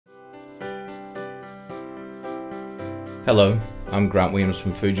Hello, I'm Grant Williams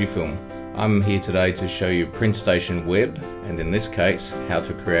from Fujifilm. I'm here today to show you PrintStation Web, and in this case, how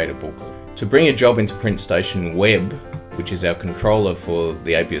to create a booklet. To bring a job into PrintStation Web, which is our controller for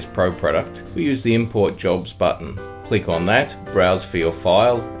the ApeosPro product, we use the Import Jobs button. Click on that, browse for your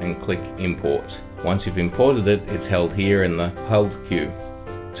file, and click Import. Once you've imported it, it's held here in the held queue.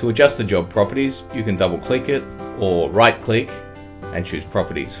 To adjust the job properties, you can double-click it or right-click and choose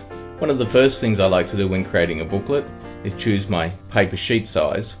Properties. One of the first things I like to do when creating a booklet is choose my paper sheet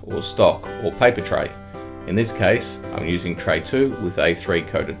size or stock or paper tray. In this case, I'm using tray 2 with A3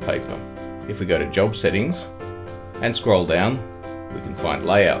 coated paper. If we go to Job Settings and scroll down, we can find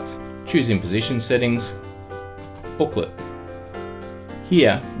Layout. Choose Imposition Settings, Booklet.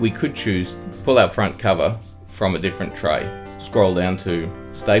 Here we could choose Pull Out Front Cover from a different tray. Scroll down to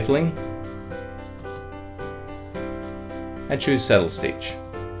Stapling and choose Saddle Stitch.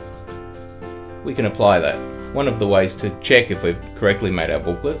 We can apply that. One of the ways to check if we've correctly made our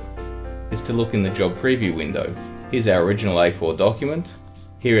booklet is to look in the job preview window. Here's our original A4 document.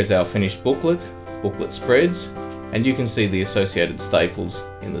 Here is our finished booklet, booklet spreads, and you can see the associated staples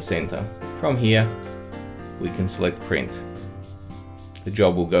in the center. From here, we can select Print. The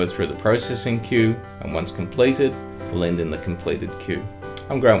job will go through the processing queue, and once completed, will end in the completed queue.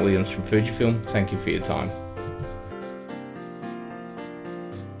 I'm Grant Williams from Fujifilm. Thank you for your time.